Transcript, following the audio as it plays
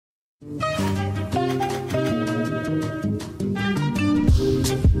I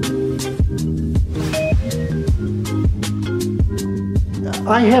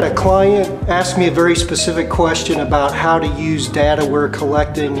had a client ask me a very specific question about how to use data we're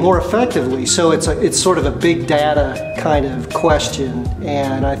collecting more effectively. So it's sort of a big data kind of question.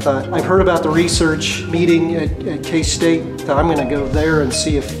 And I thought, I've heard about the research meeting at K-State. I'm going to go there and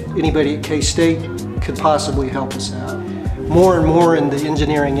see if anybody at K-State could possibly help us out. More and more in the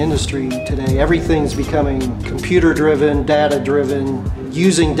engineering industry today, everything's becoming computer-driven, data-driven.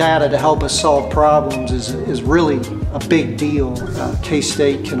 Using data to help us solve problems is really a big deal.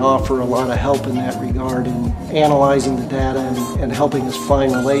 K-State can offer a lot of help in that regard in analyzing the data and helping us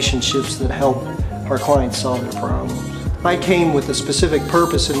find relationships that help our clients solve their problems. I came with a specific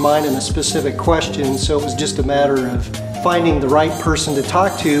purpose in mind and a specific question, so it was just a matter of finding the right person to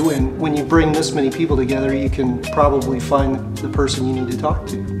talk to, and when you bring this many people together, you can probably find the person you need to talk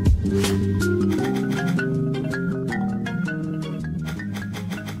to.